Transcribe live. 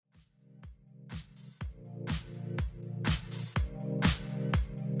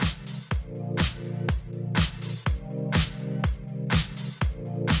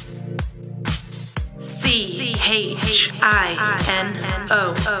CHINOVV.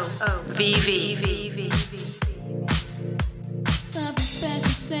 Something special,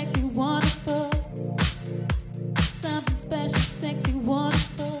 sexy, wonderful. Something special, sexy,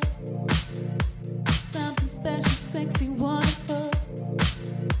 wonderful. Something special, sexy, wonderful.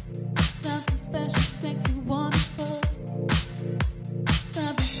 Something special, sexy, wonderful.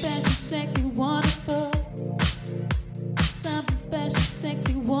 Something special, sexy, wonderful. Something special,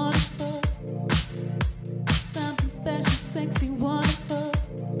 sexy, wonderful. Something special, sexy, wonderful.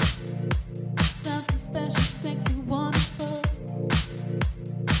 Something special, sexy, wonderful.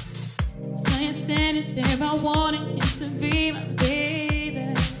 So you're standing there, I wanted you to be my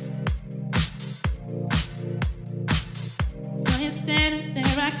baby. So you're standing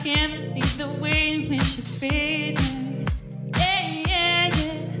there, I can't believe the way in which you face me. Yeah, yeah,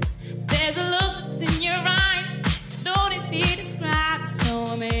 yeah. There's a look that's in your eyes, don't it be described? So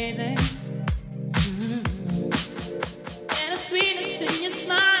amazing. And a sweetness in your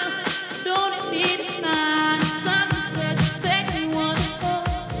smile, don't it be defined? Something special, sexy, wonderful.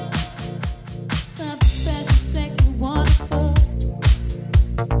 Something special, sexy, wonderful.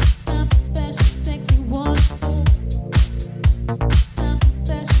 Something special, sexy, wonderful. Something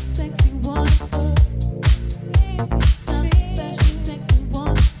special, sexy, wonderful.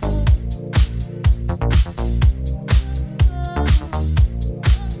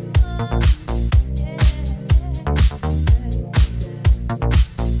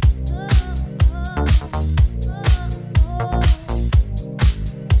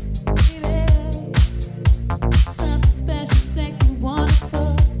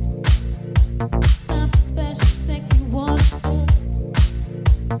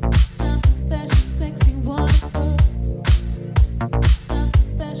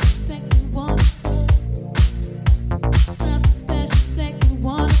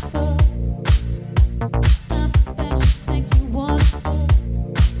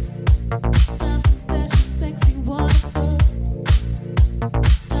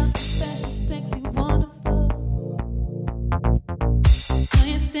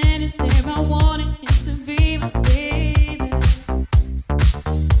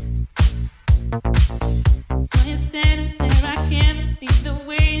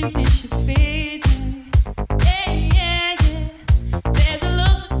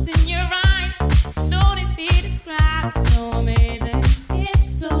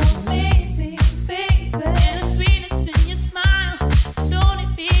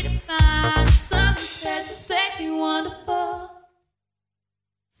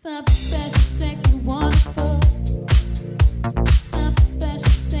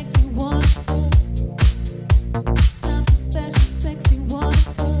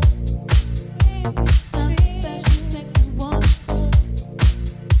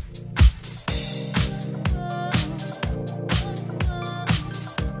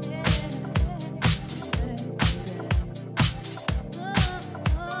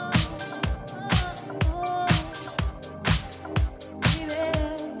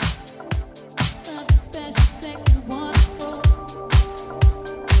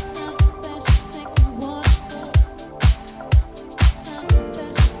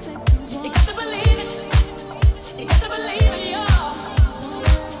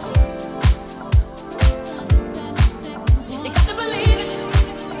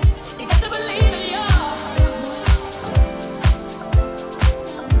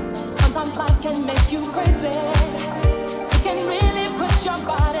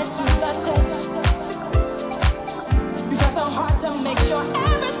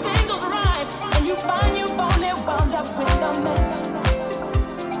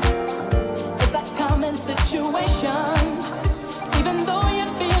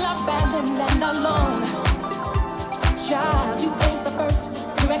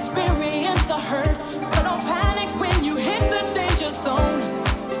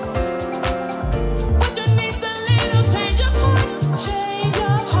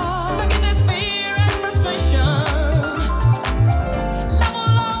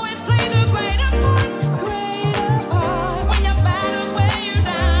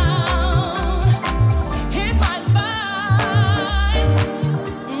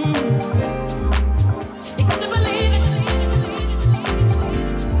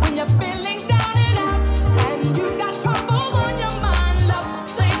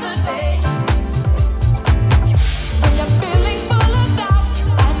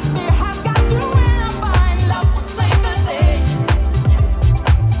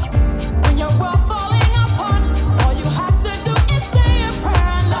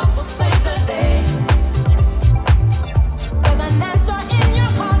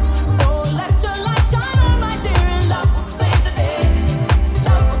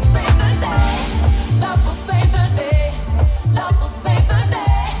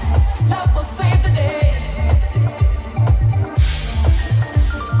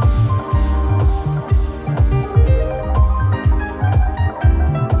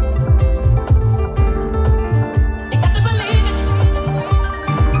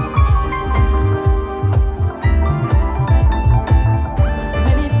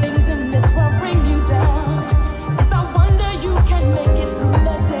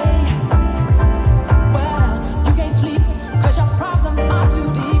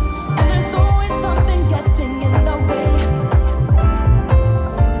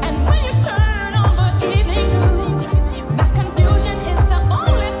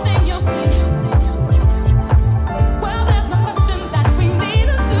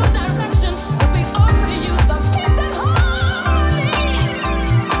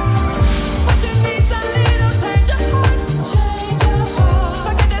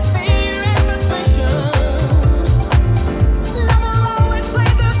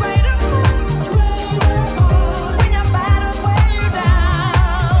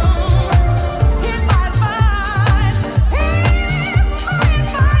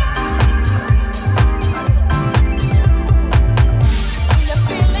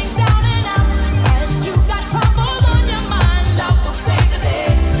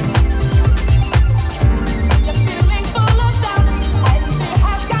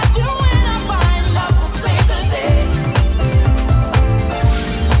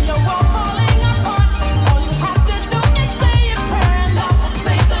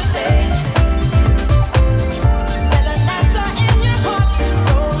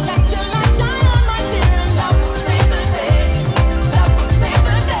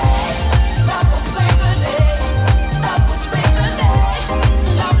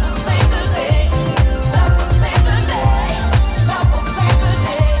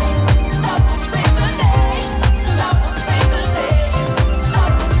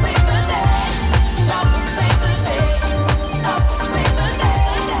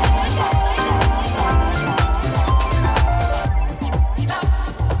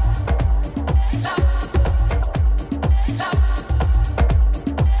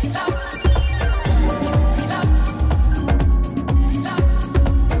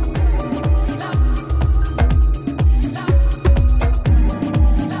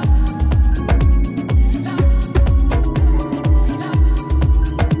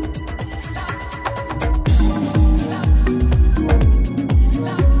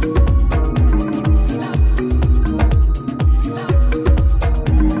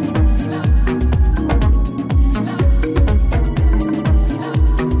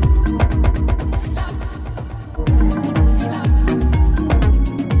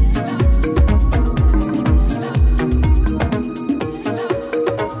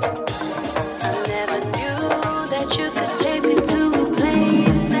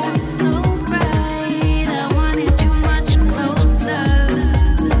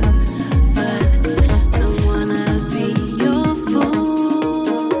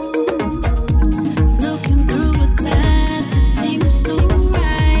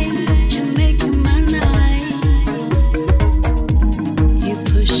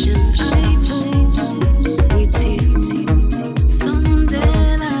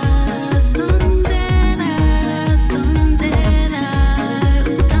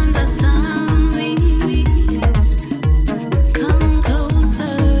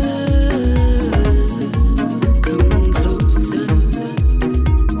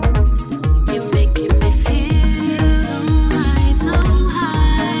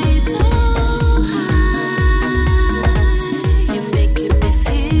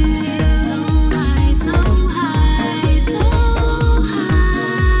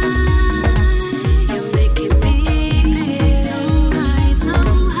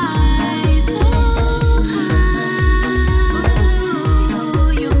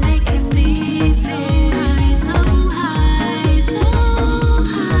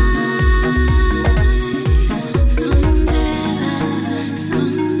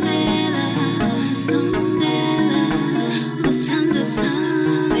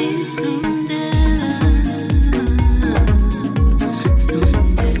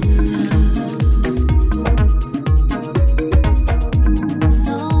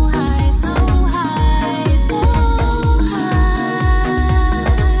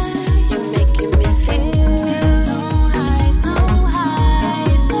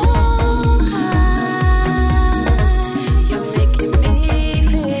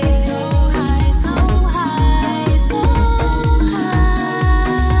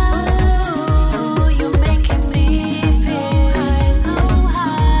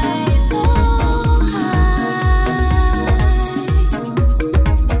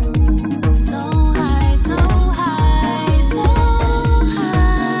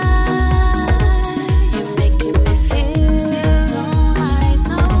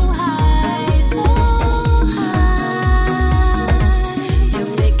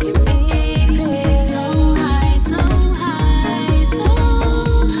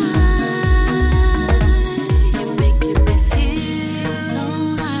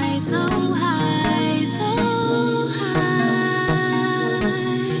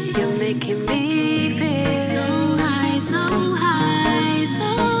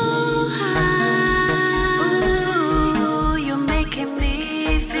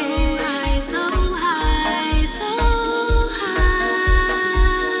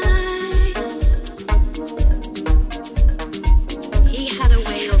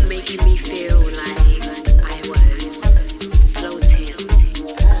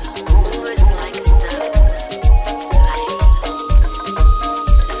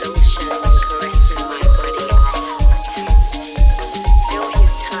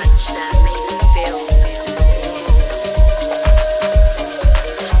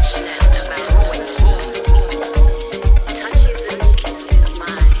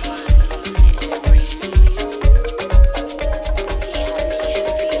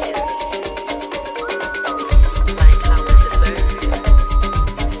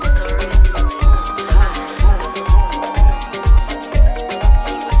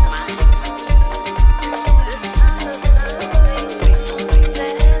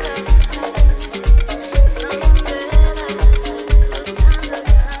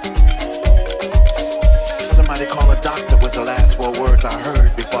 the last 4 words I heard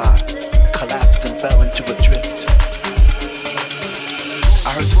before I collapsed and fell into a drift.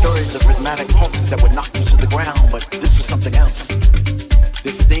 I heard stories of rhythmic pulses that would knock you to the ground, but this was something else.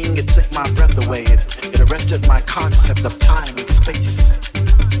 This thing, it took my breath away. It arrested my concept of time and space.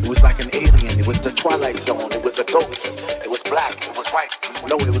 It was like an alien. It was the Twilight Zone. It was a ghost. It was black. It was white.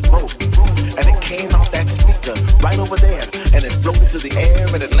 No, it was both. And it came out that speaker right over there. And it floated through the air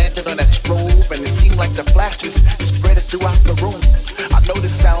and it landed on that strobe. And it seemed like the flashes spread it throughout the room. I know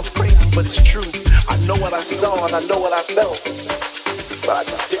this sounds crazy, but it's true. I know what I saw and I know what I felt. But I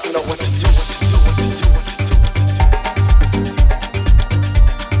just didn't know what to do.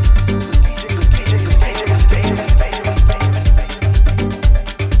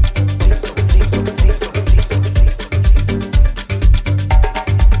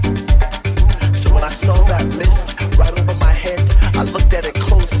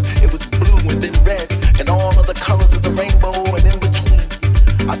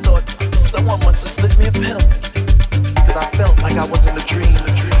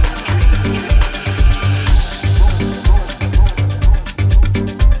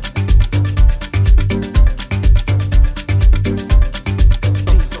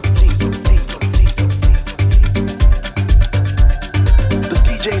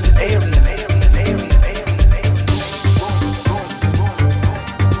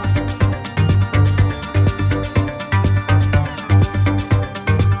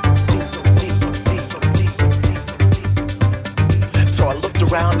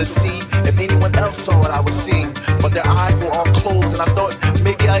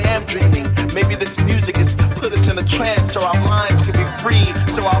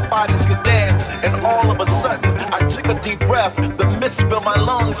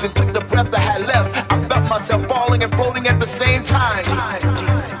 And took the breath I had left. I felt myself falling and floating at the same time.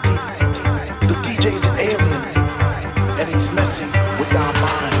 The DJ's an alien, and he's messing with our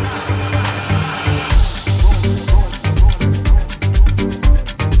minds.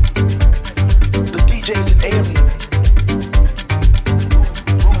 The DJ's an alien.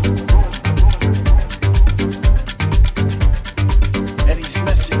 And he's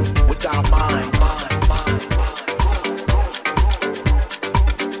messing with our minds.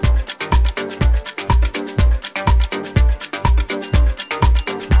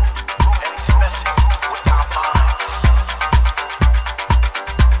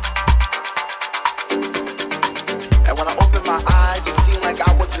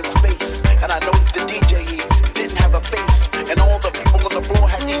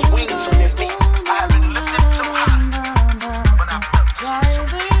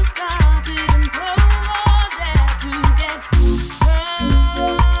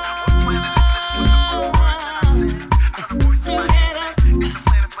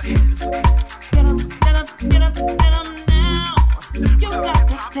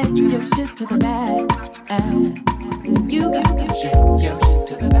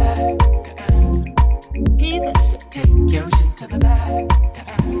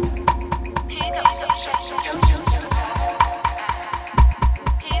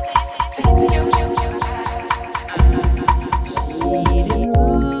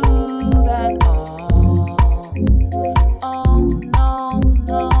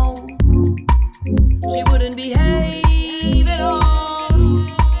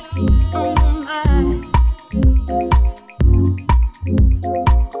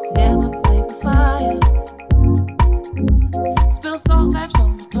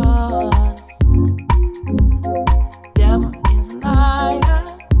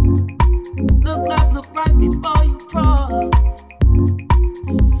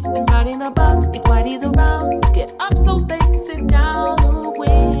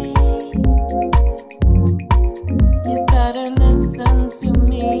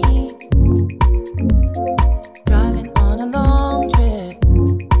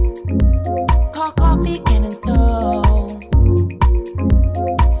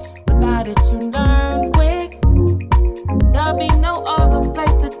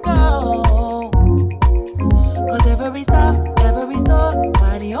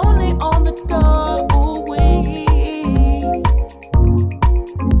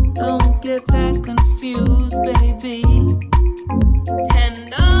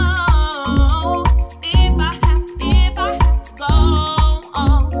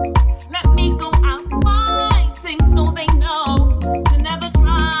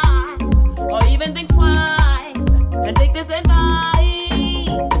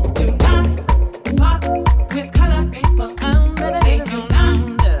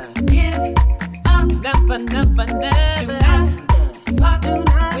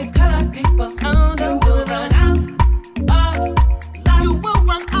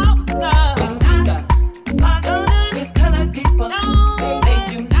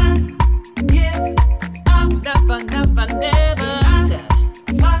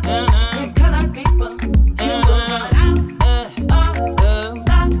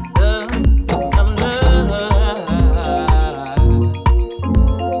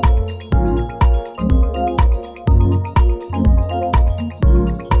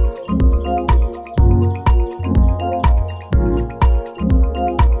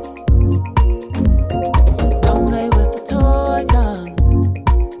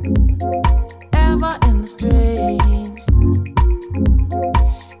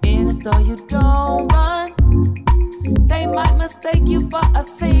 store, you don't run. They might mistake you for a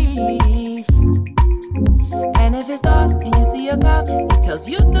thief. And if it's dark and you see a cop, he tells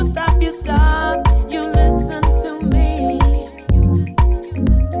you to stop, you stop. You listen to me.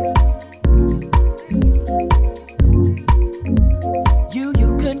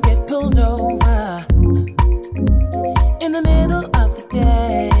 You could get pulled over in the middle of the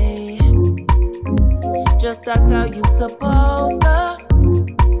day. Just act how you supposed to,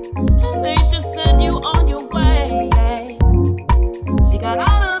 and they should send you on your way. She got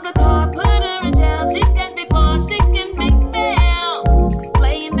out of the car, put her in jail. She dead before she can make bail.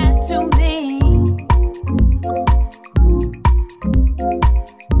 Explain that to me.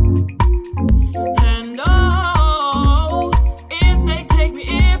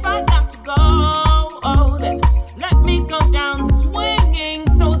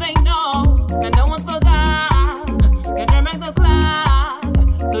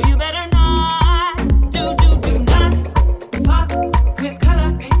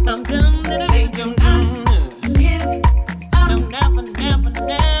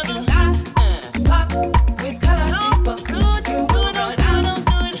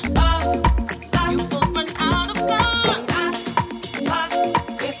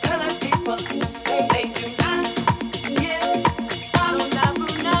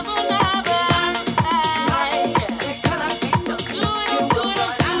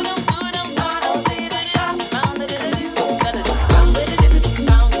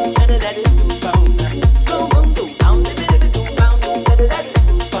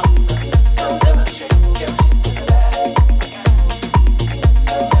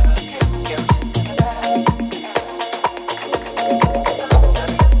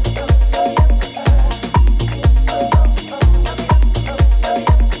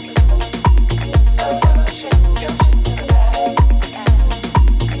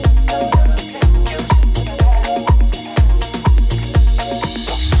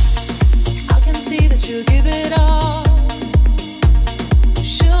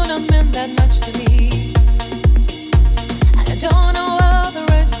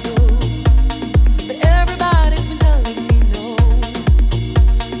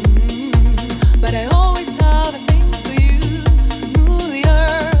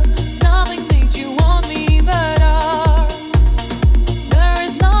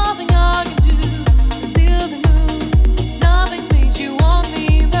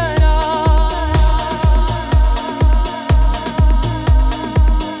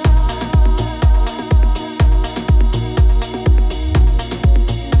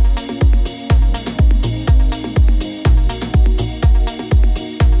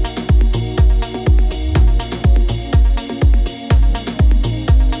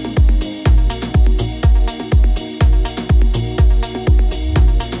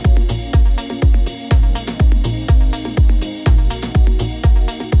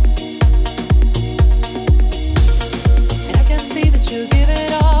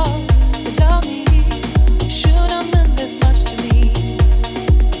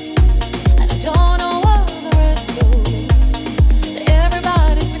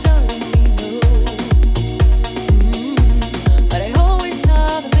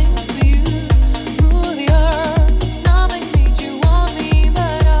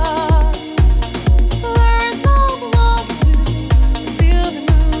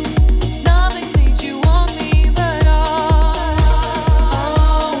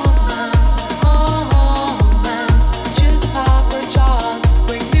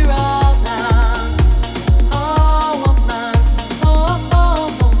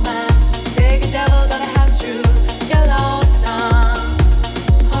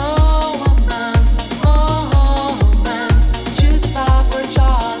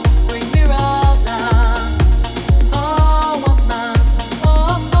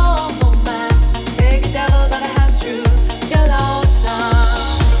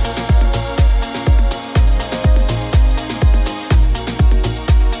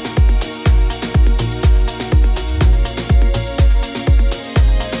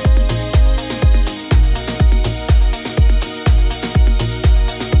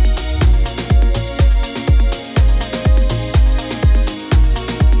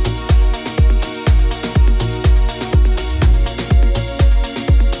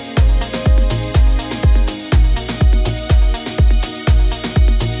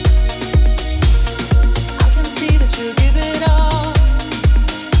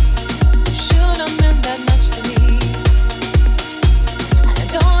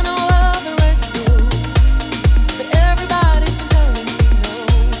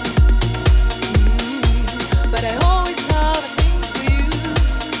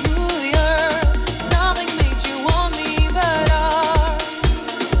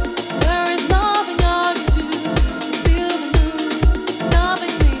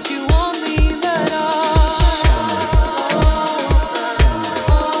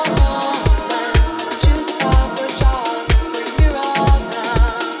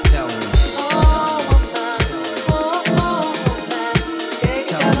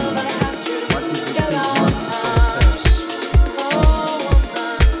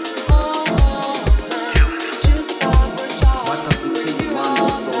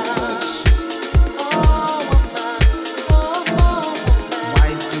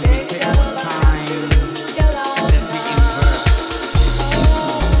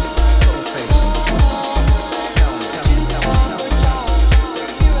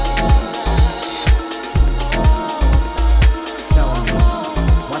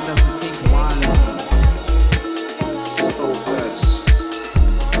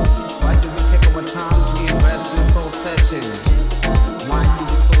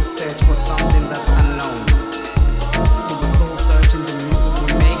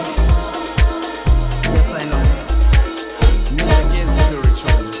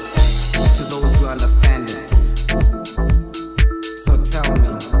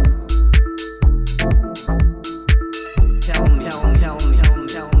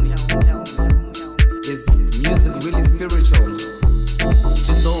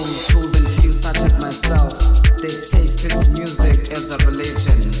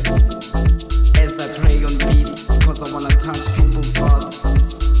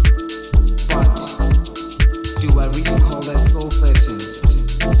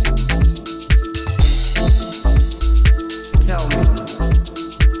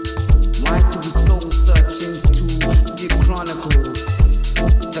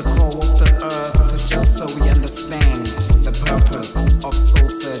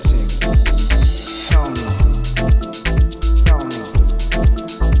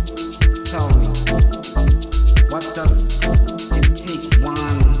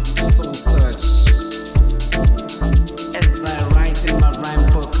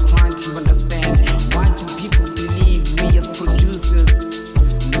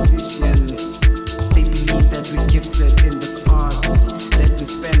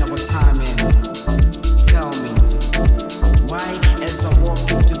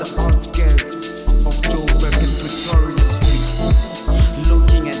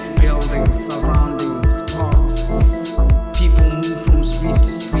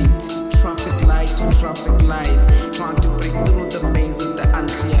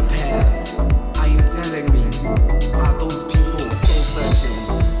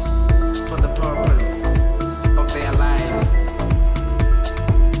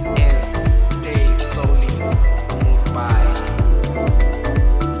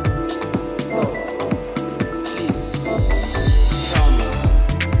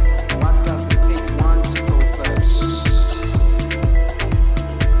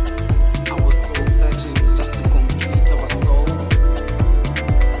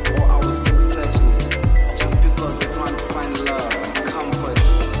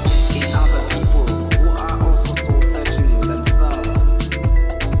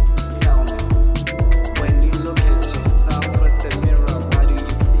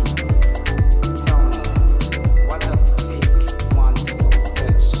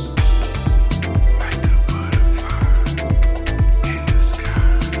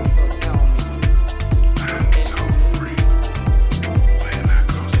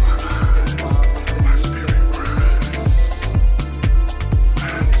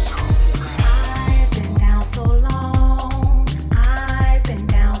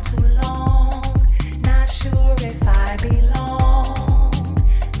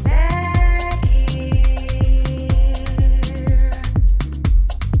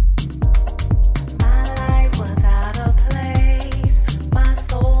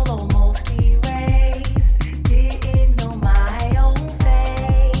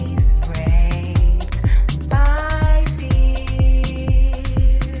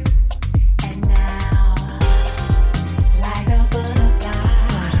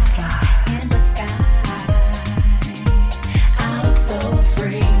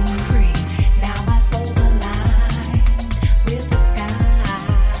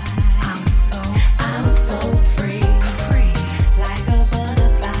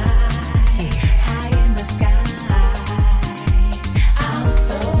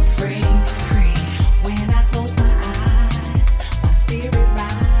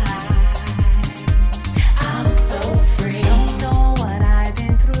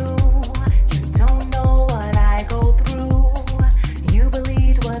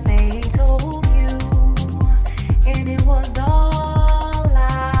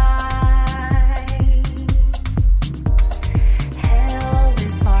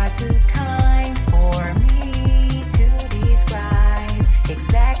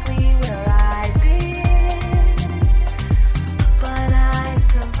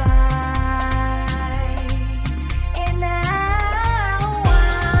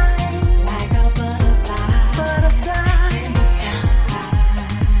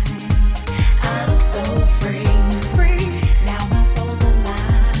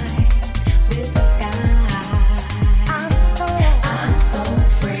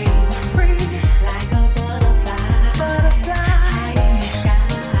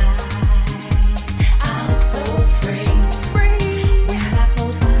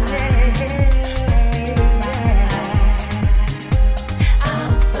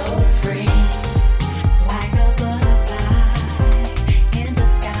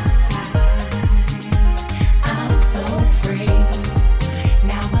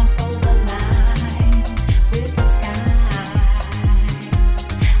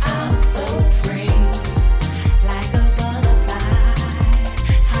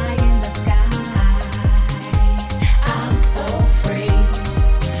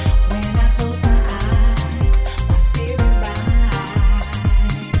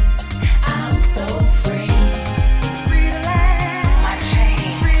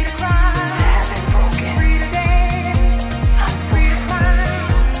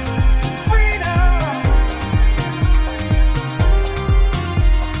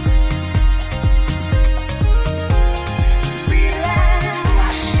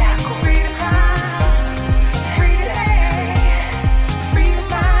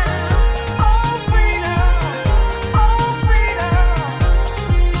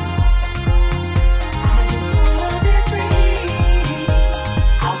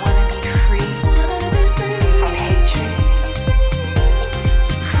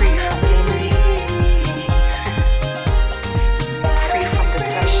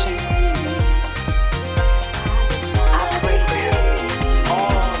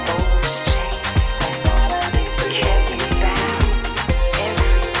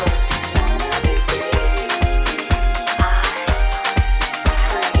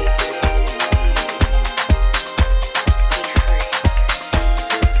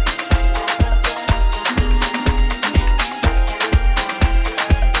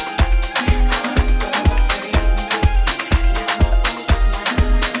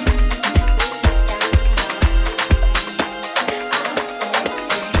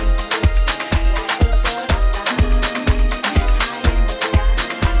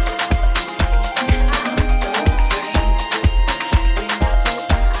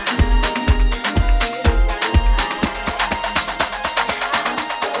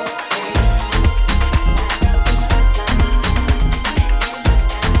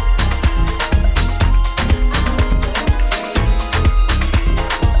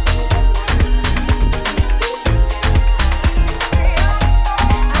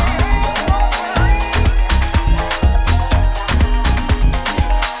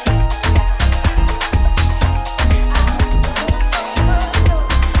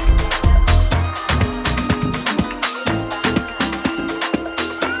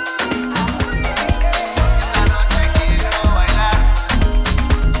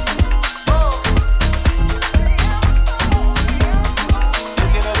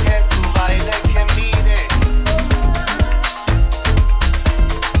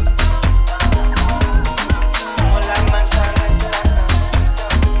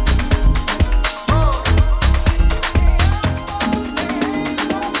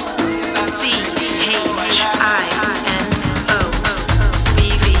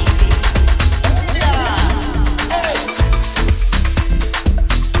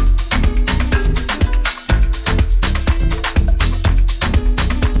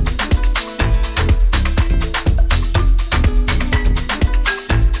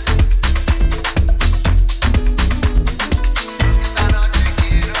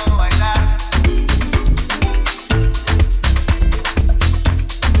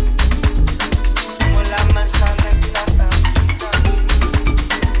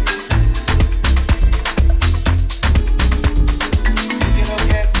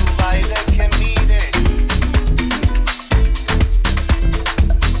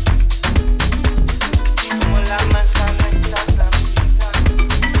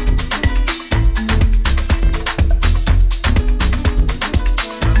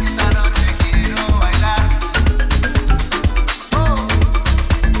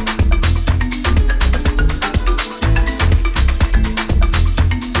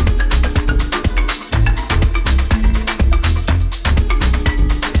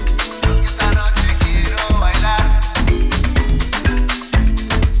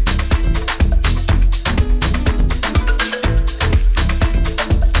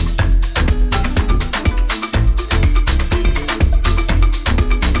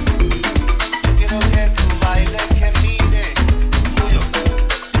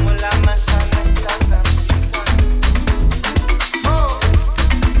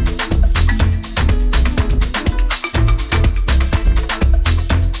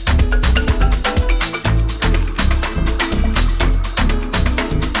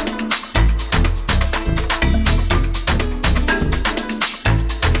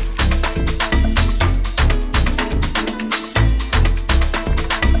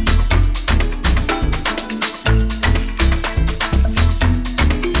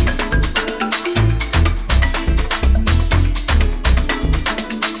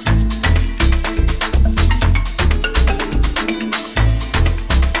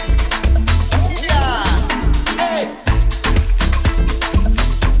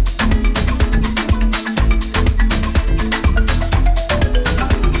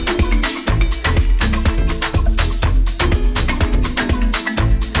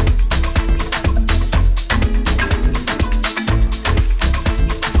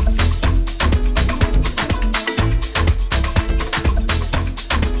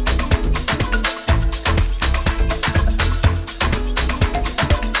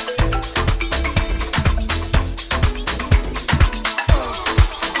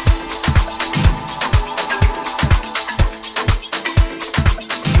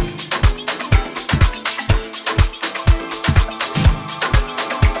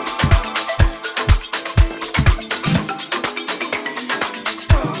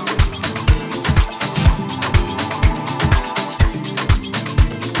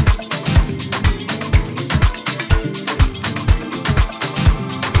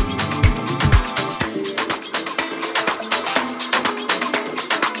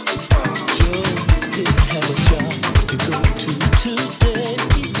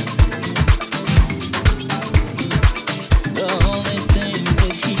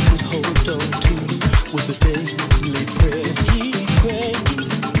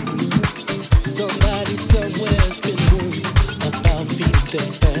 their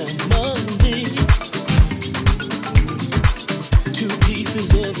family. 2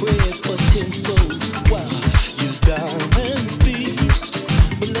 pieces of bread for 10 souls. Wow, you dine and feast.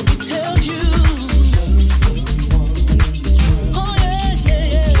 But let me tell you. Oh yeah, yeah,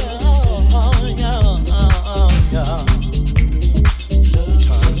 yeah. Oh yeah.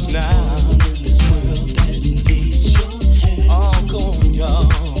 Times now. All gone, y'all.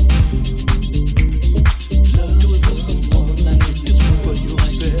 Do it for someone like you do for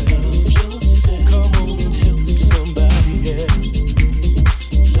yourself. Come on and help somebody else.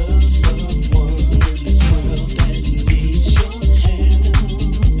 Love someone in this world that needs your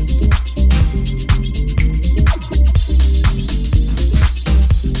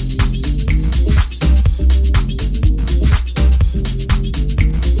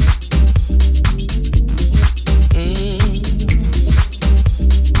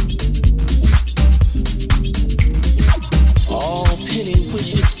All Penny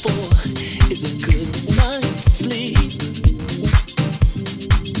wishes for is a good night's sleep.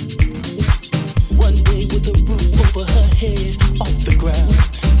 One day with a roof over her head, off the ground,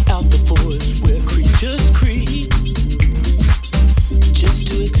 out the forest where creatures creep. Just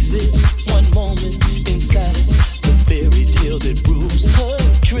to exist one moment inside the fairy tale that rules her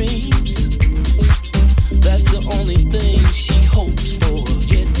dreams. That's the only thing she hopes for,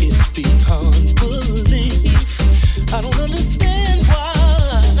 yet it's beyond belief. I don't understand why.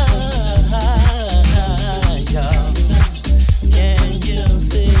 Can you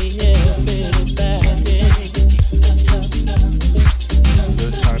see everybody? The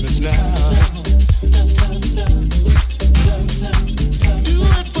time is now. Do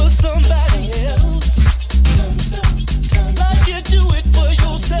it for somebody.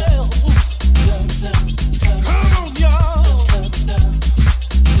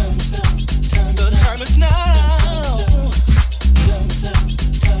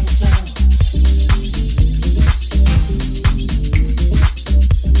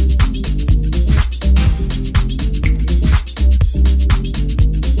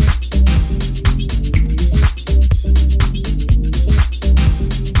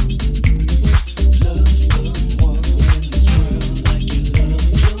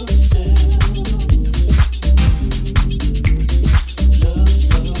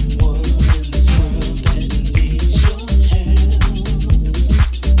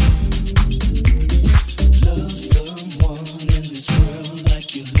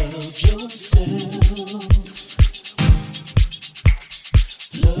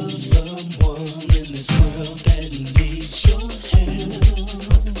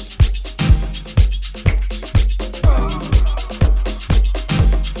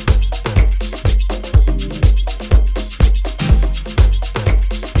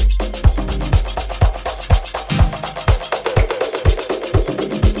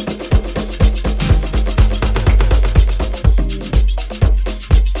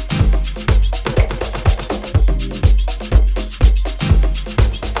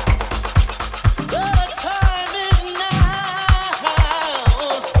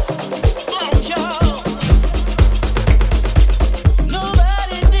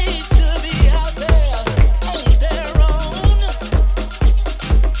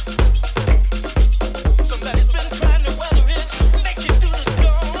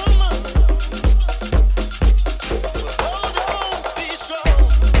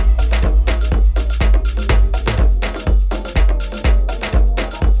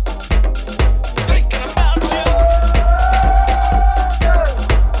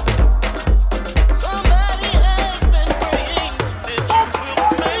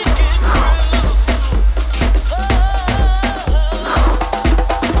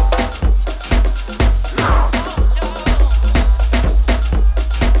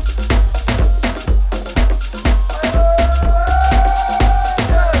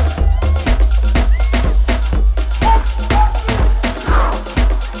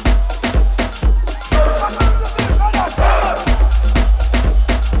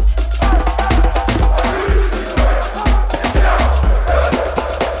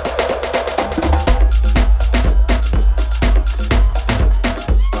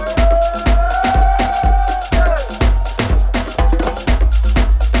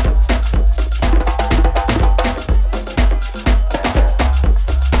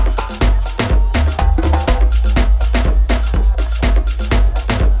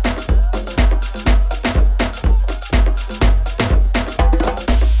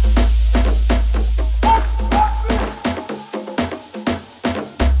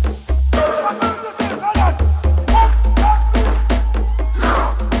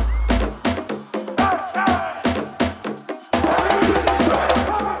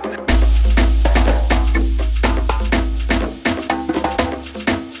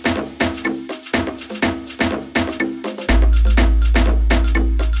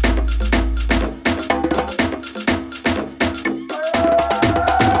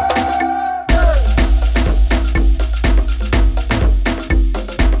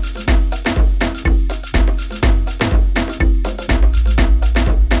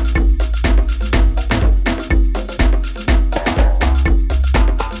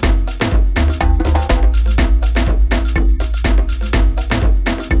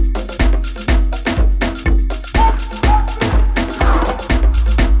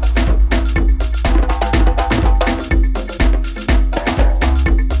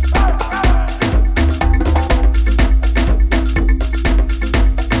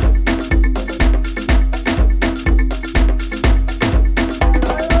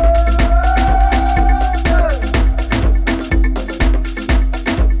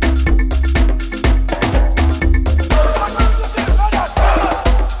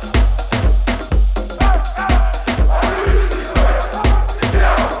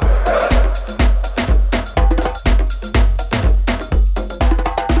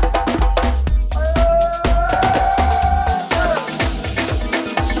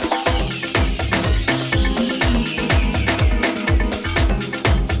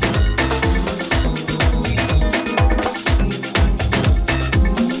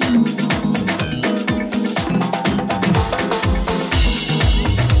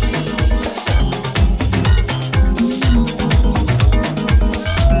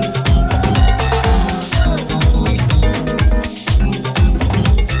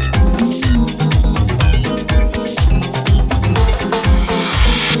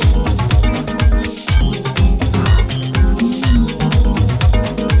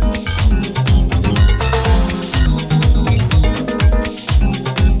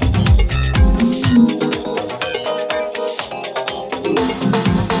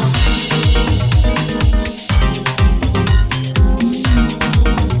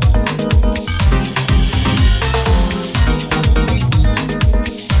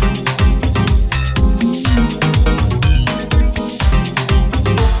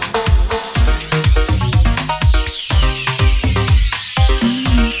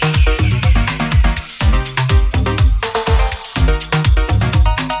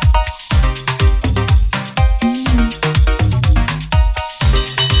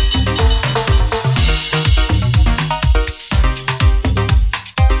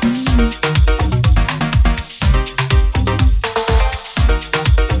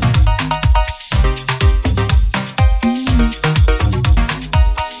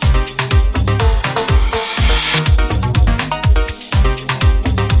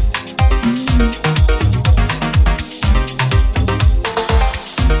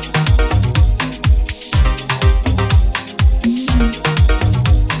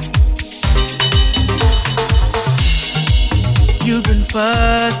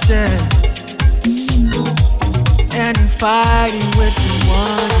 fussing and fighting with the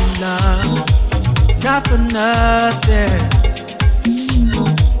one you love. Not for nothing,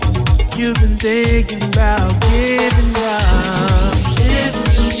 you've been thinking about giving up. If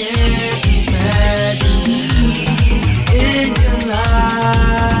you can't imagine in your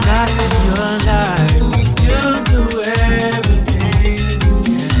life, not in your life, you'll do everything you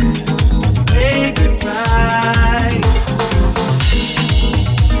can, make it right.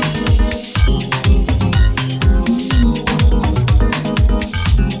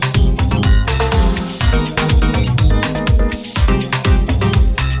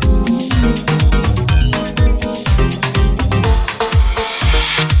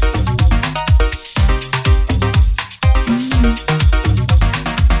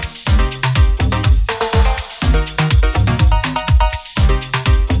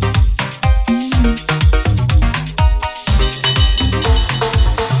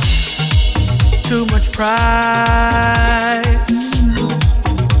 Pride,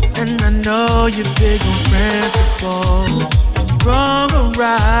 and I know you're big on principle, wrong or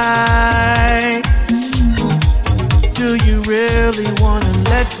right. Do you really wanna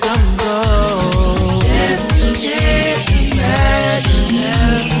let them go? If you can't imagine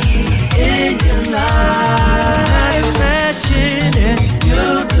them in your life, imagine it.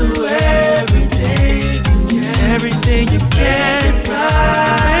 You'll do everything you can,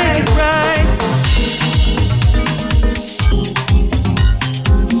 right, right.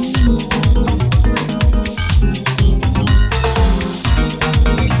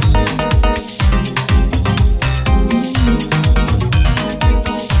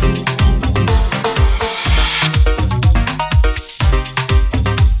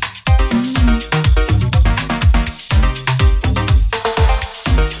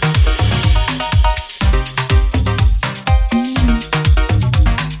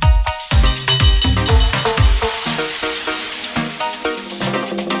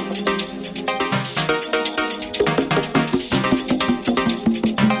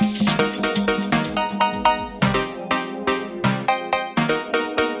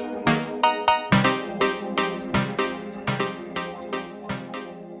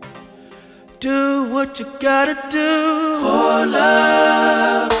 Do what you gotta do for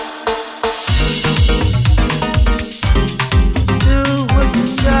love. Do what you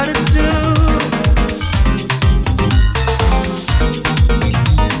gotta do.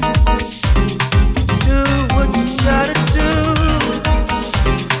 Do what you gotta do.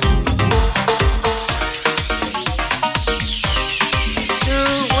 Do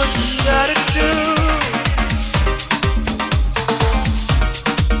what you gotta do.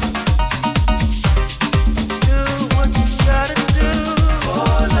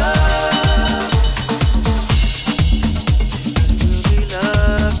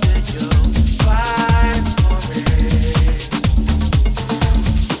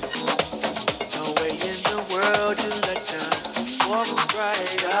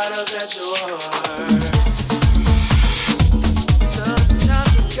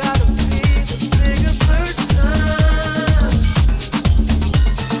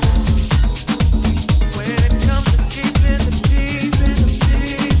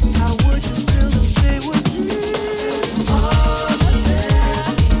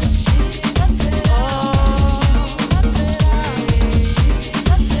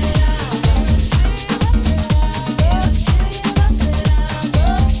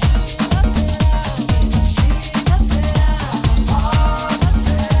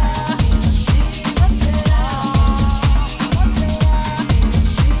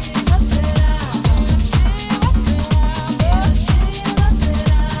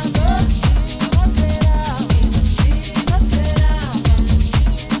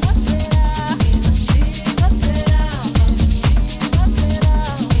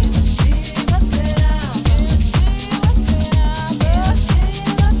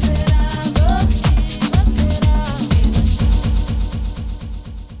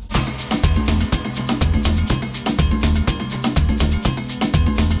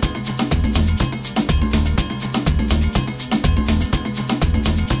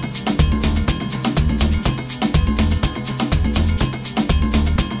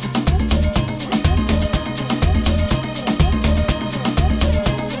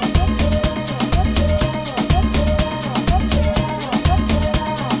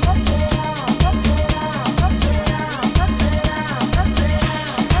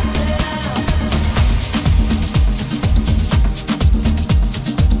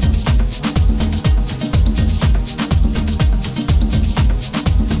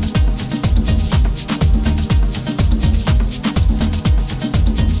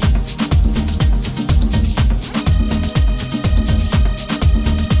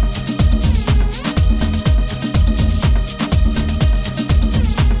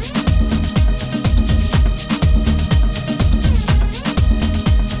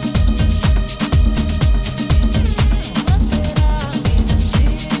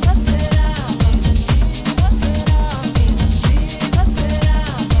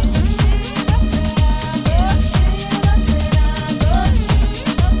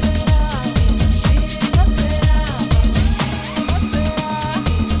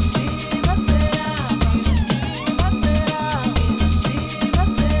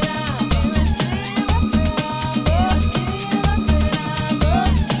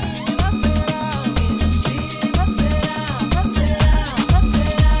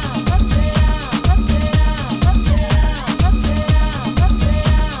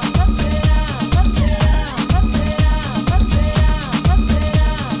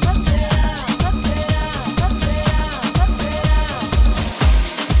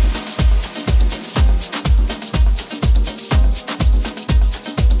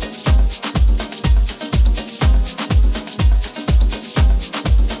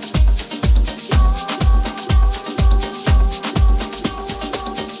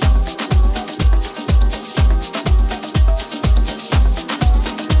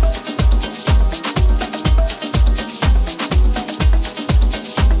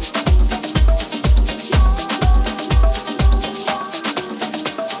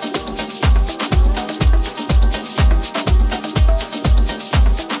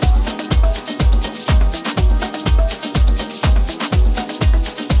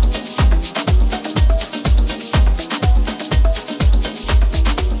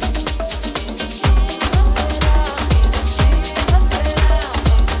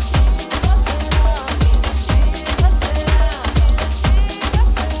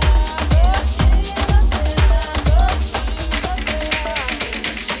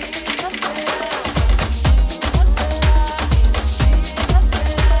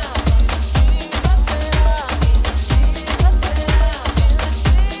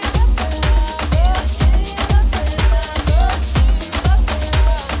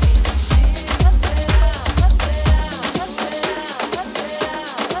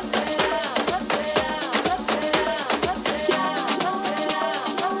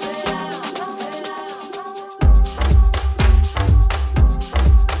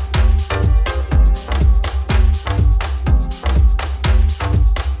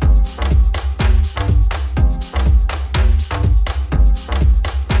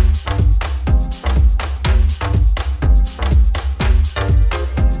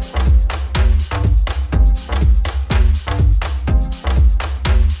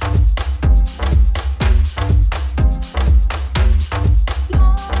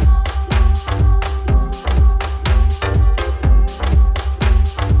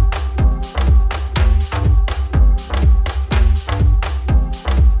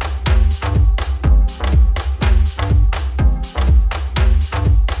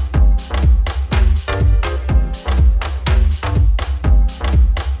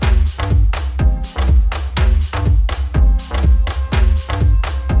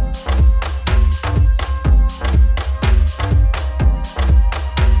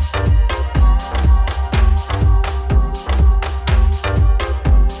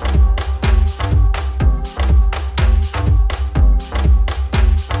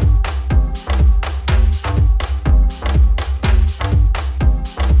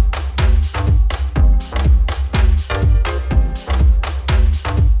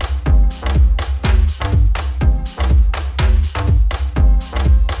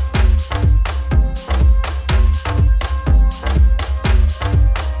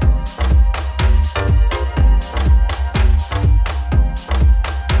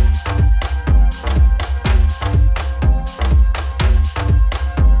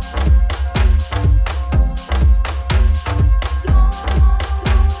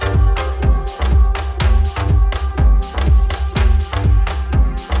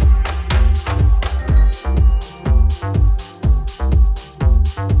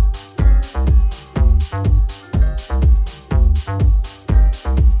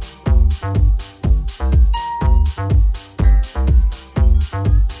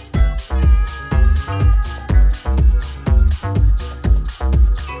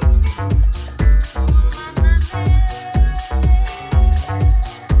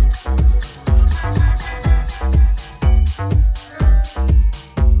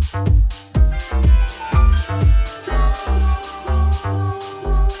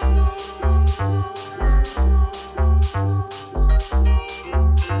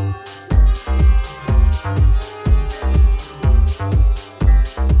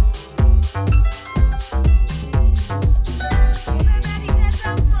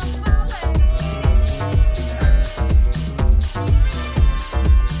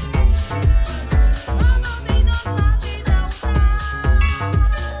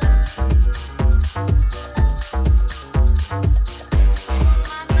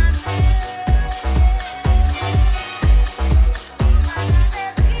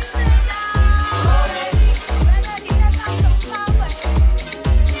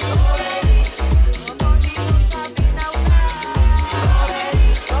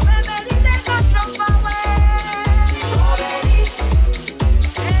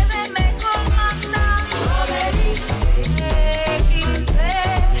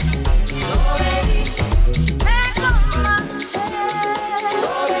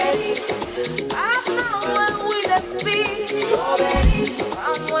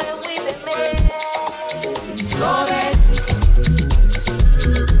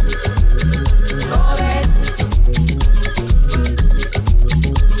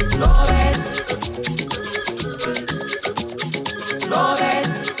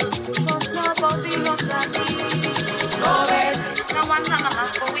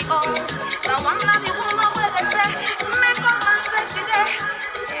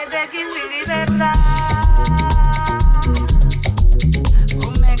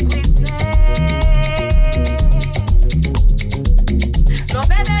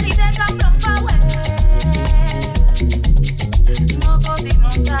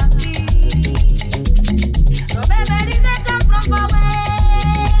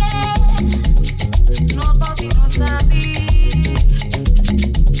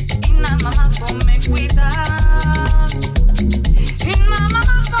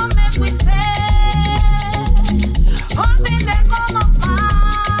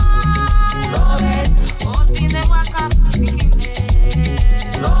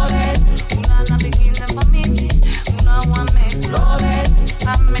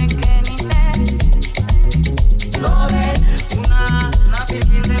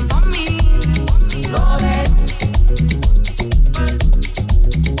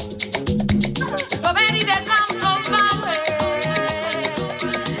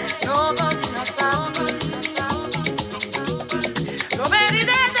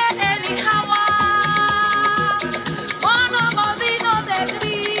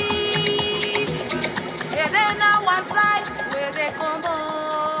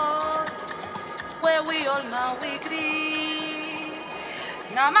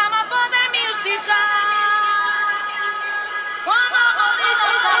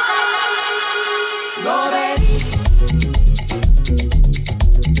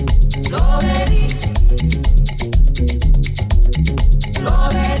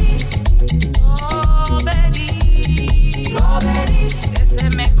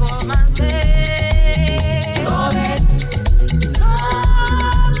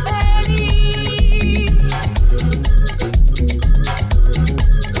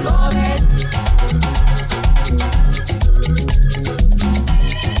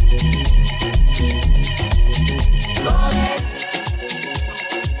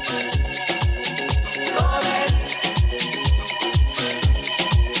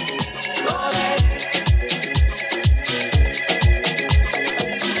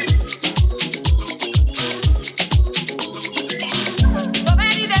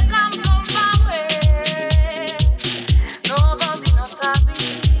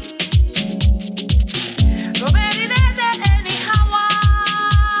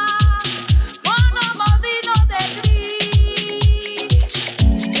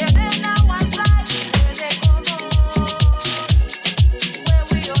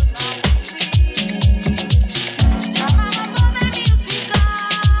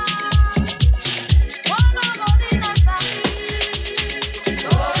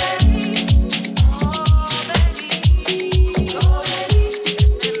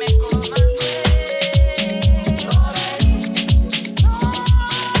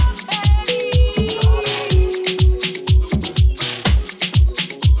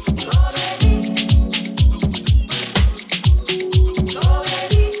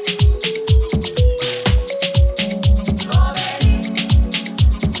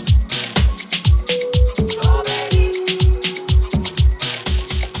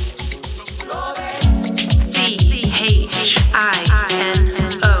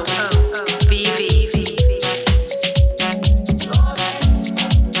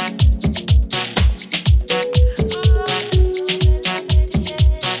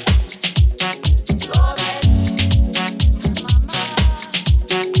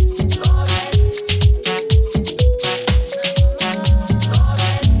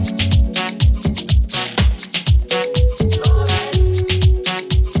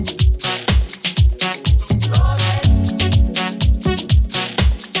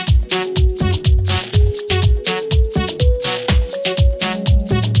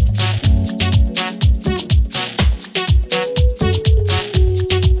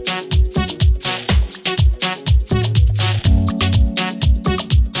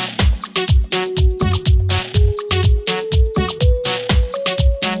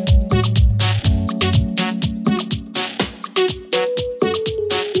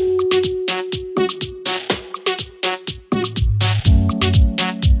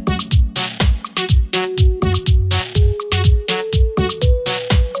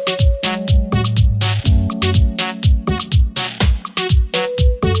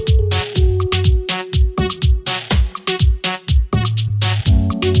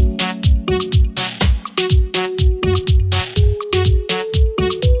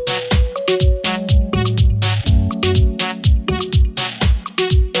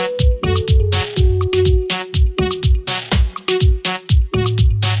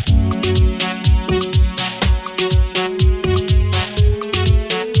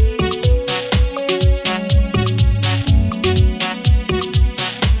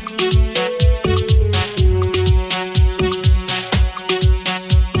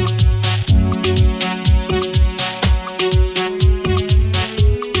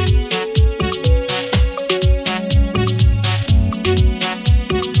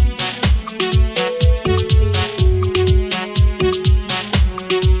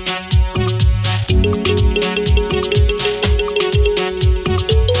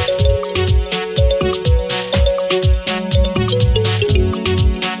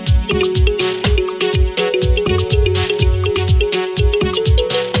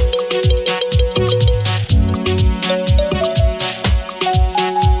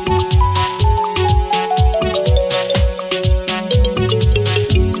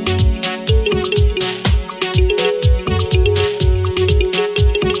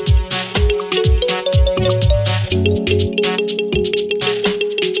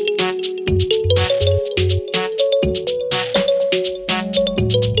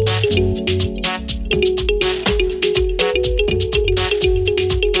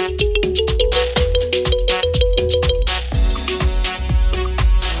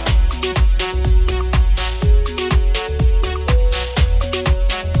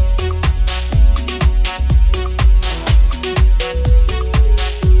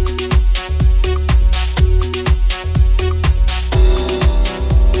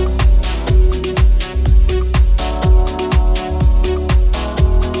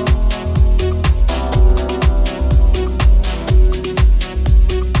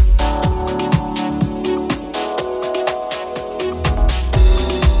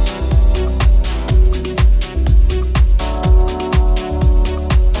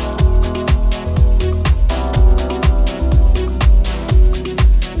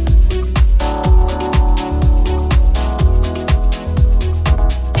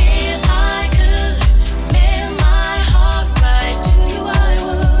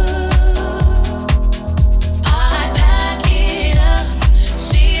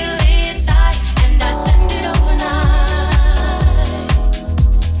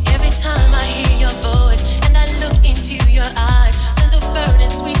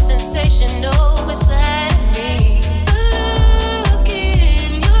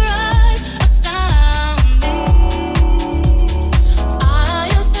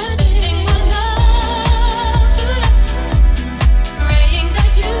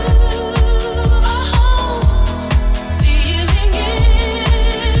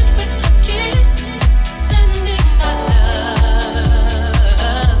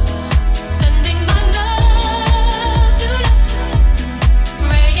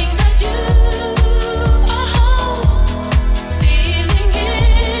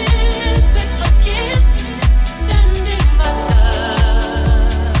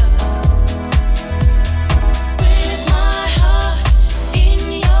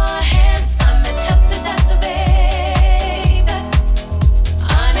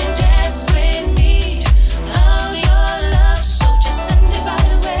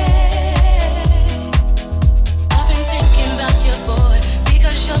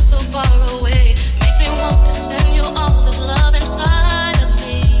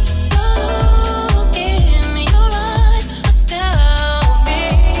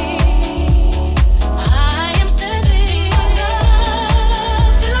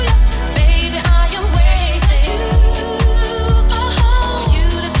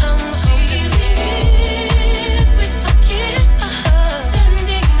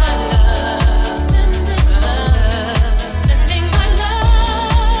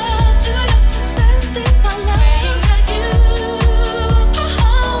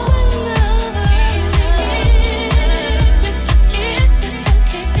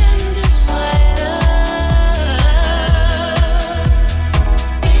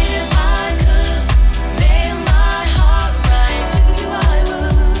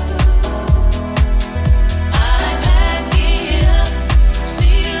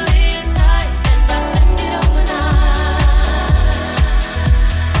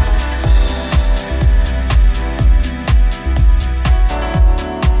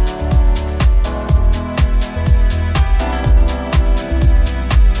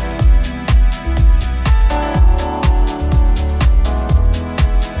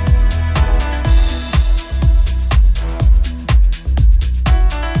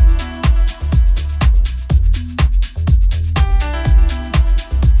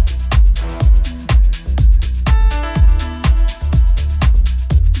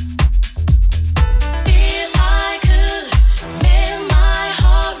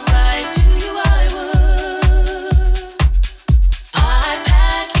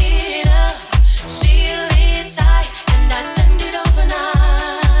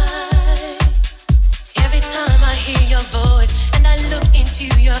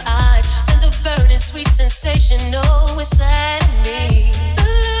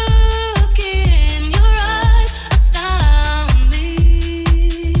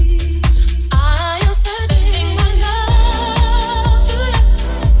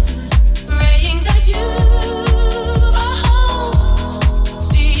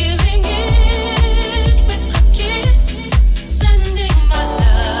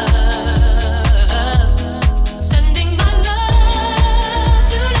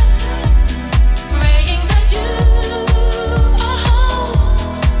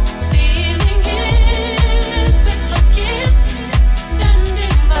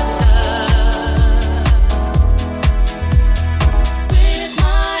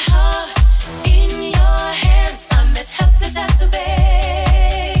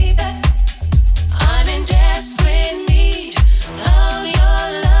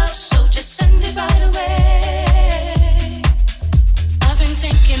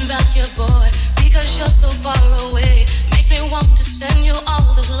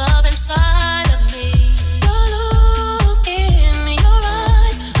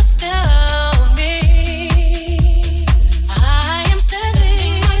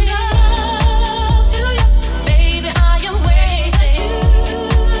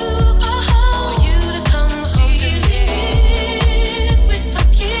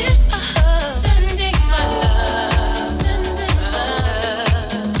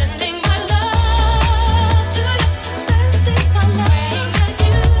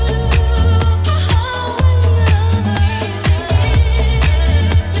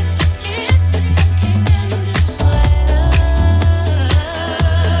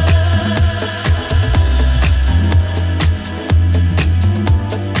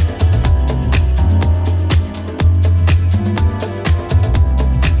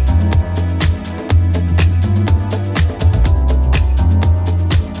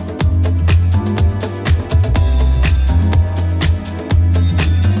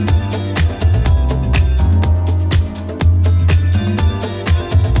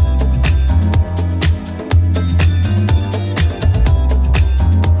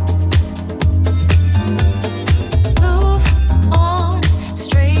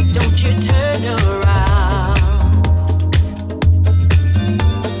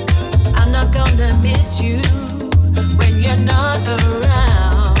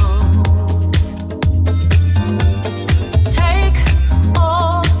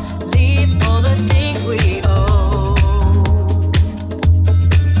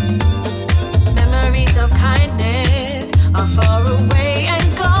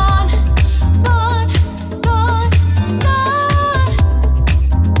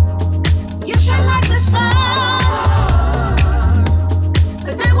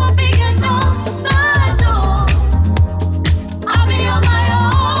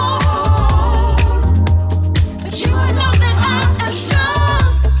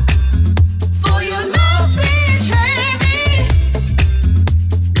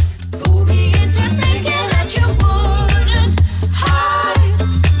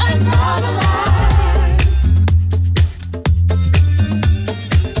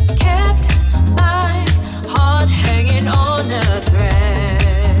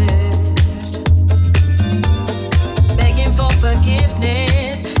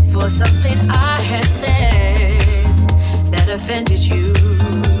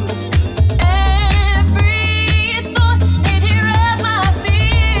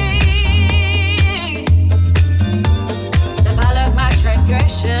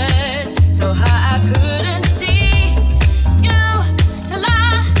 transgressions. So high I couldn't see you to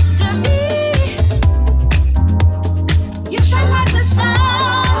lie to me. You shine like the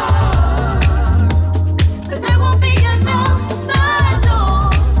sun, but there won't be another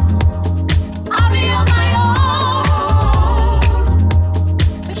door. I'll be on my own,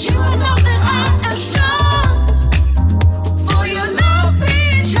 but you will know that I am strong. For your love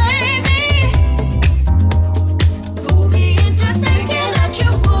betrayed me, fool me into thinking that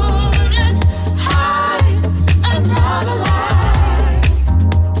you wouldn't hide another life.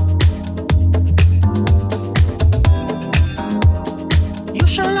 You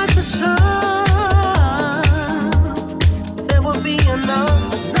shine like the sun. There will be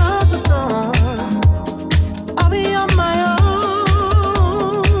another dawn. I'll be on my own,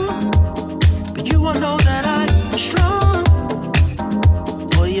 but you will know that I am strong.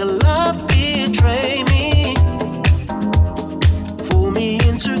 For your love betrayed me, fool me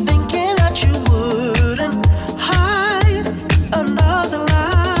into thinking that you wouldn't hide another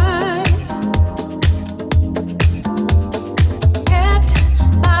life. Kept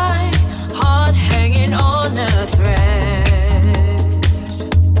my heart hanging on a thread,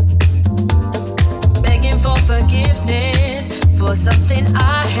 begging for forgiveness for something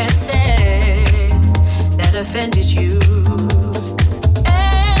I had said that offended you.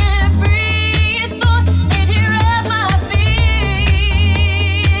 Every thought laid here at my feet,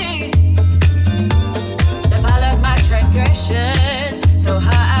 the pile of my transgressions, so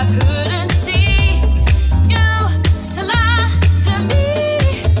high I couldn't see you to lie to me.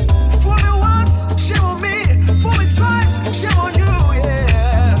 Fool me once, shame on me. Fool me twice, shame on you,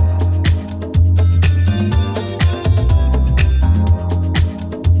 yeah.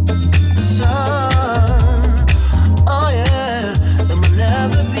 The sun, oh yeah, there will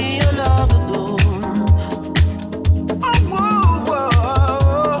never be another door. Oh, whoa, whoa.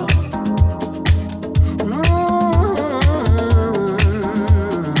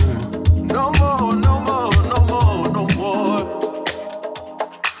 No more, no more, no more, no more.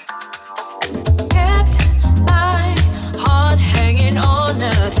 Kept my heart hanging on a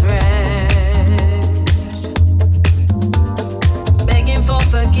thread, begging for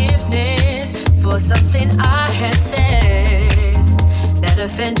forgiveness for something I had said that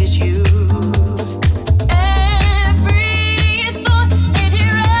offended you. Every thought laid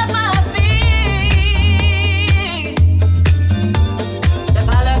here at my feet, the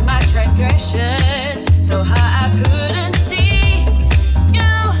pile of my transgressions, so high I couldn't see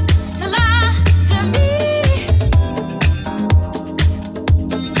you to lie to me.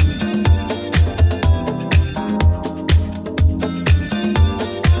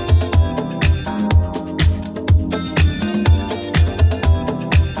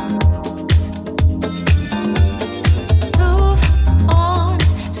 Move on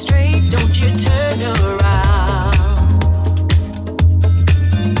straight, don't you turn around.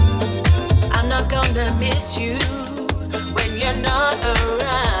 I'm not gonna miss you when you're not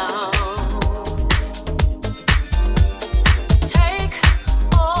around. Take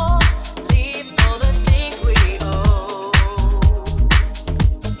or leave all the things we owe.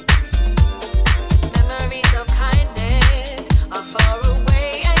 Memories of kindness are far away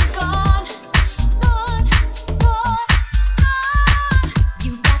and gone, gone, gone, gone.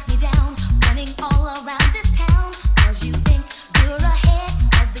 You got me down, running all around this town, 'cause you think you're ahead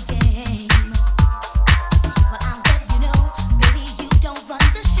of the game. Well, I'll let you know, baby, you don't run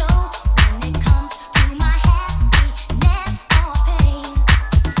the show when it comes to my happiness or pain.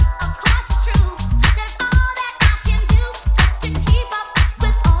 Of course it's true, that's all that I can do just to keep up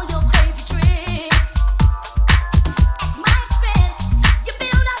with all your crazy tricks. At my expense, you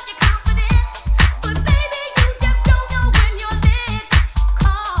build up your confidence, but baby, you just don't know when you're lit.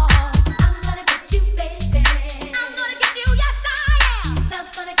 'Cause I'm gonna get you, baby. I'm gonna get you, yes I am.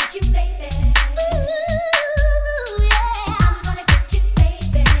 Love's gonna get you, baby. Ooh, yeah. I'm gonna get you,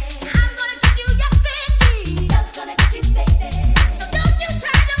 baby. I'm gonna get you, yes indeed. Love's gonna get you, baby. So don't you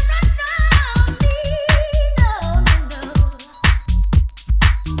try to run from me, no, no, no.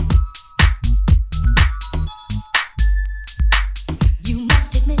 You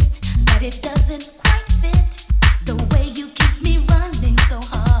must admit that it doesn't quite fit the way you keep me running so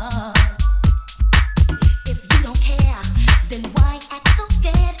hard. If you don't care, then why act so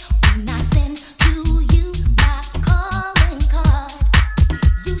scared when I send to you my calling card?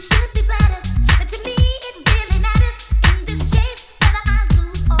 You should be flattered, but to me it really matters in this chase whether I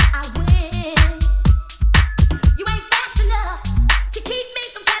lose or I win. You ain't fast enough to keep me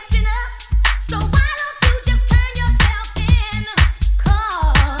from catching up, so why don't you just turn yourself in?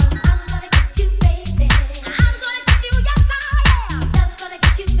 'Cause I'm gonna get you, baby.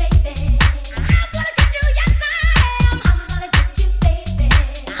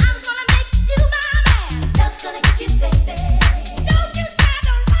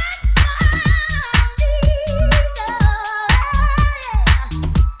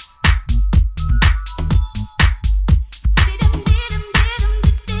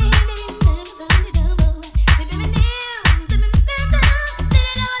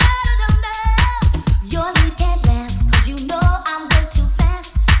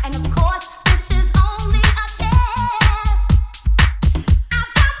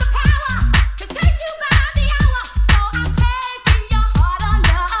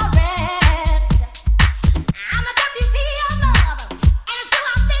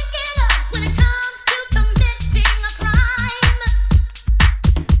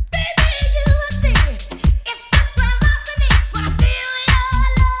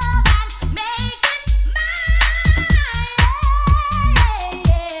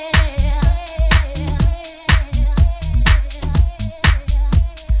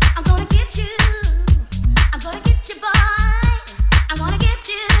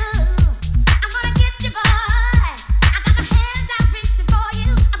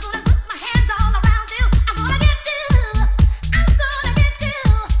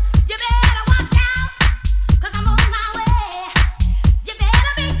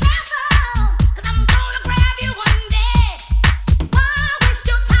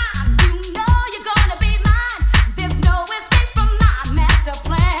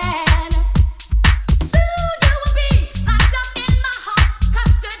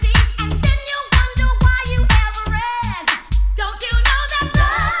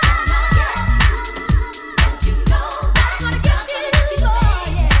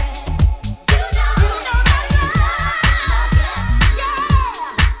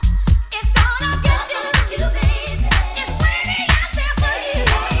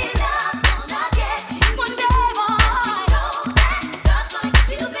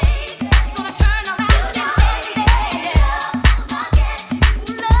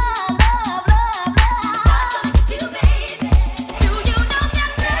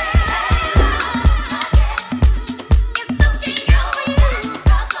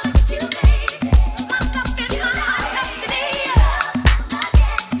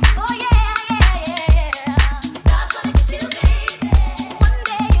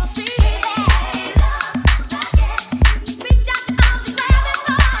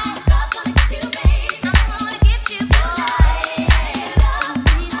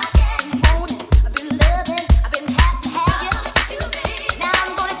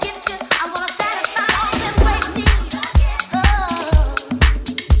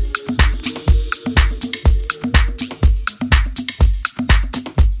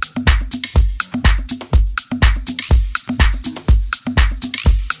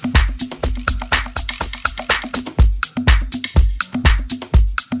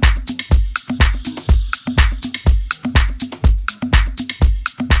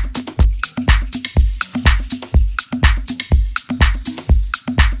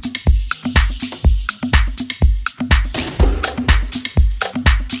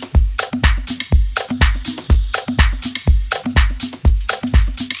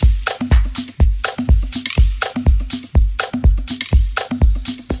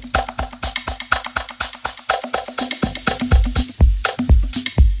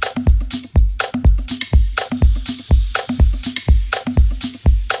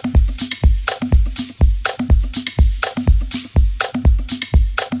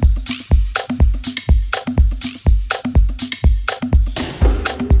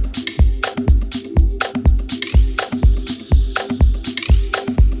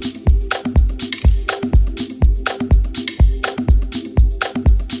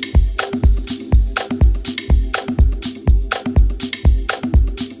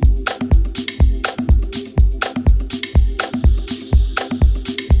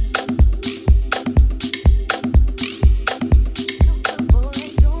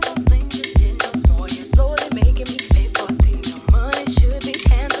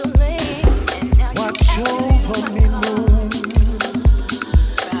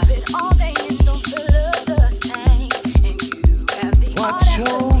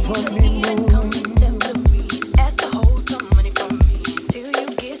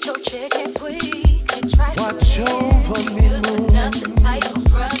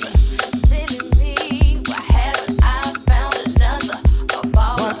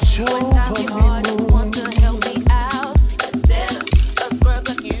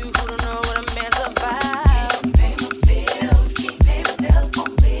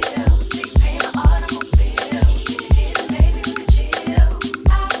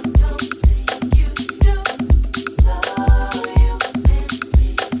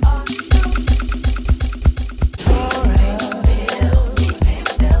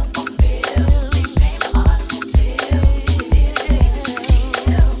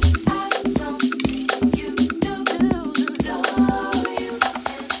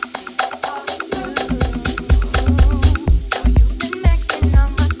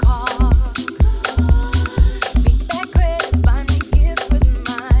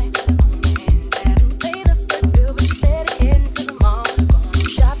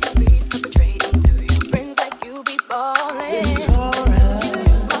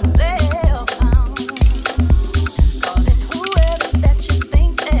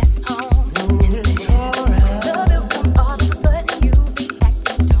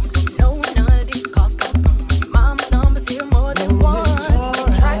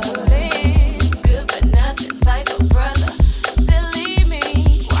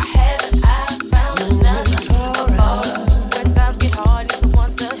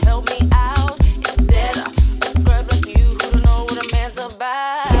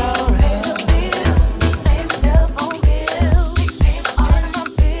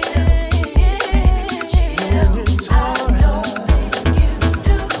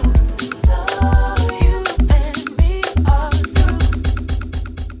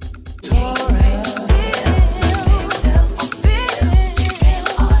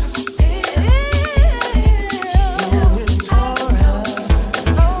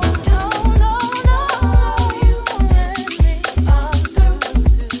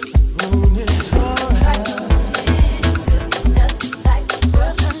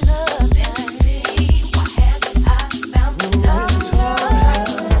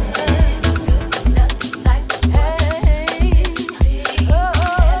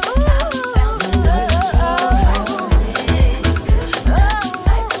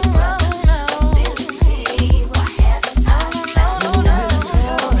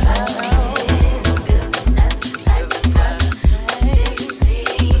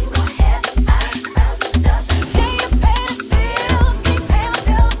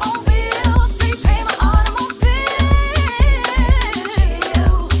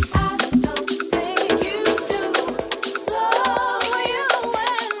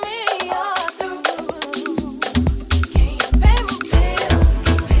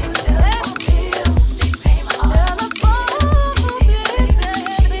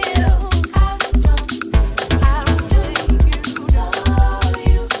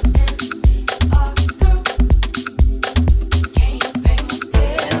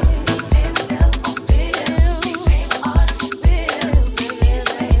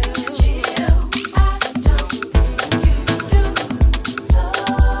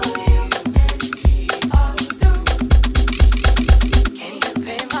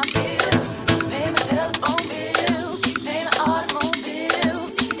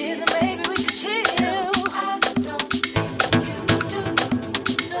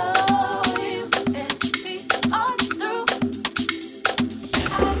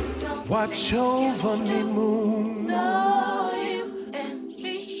 Watch over me, moon. So you and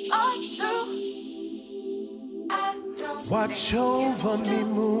me are through. I don't Watch over me,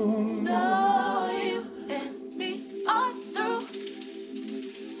 moon. So you and me are through.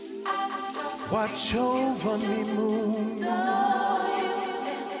 I don't Watch over me, moon. So you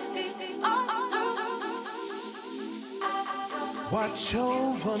and me are through. Watch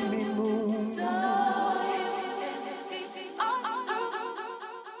over me, moon.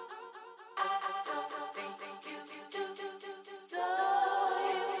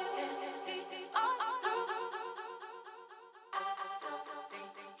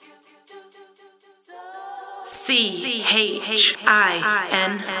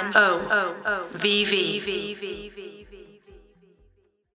 CHINO VV.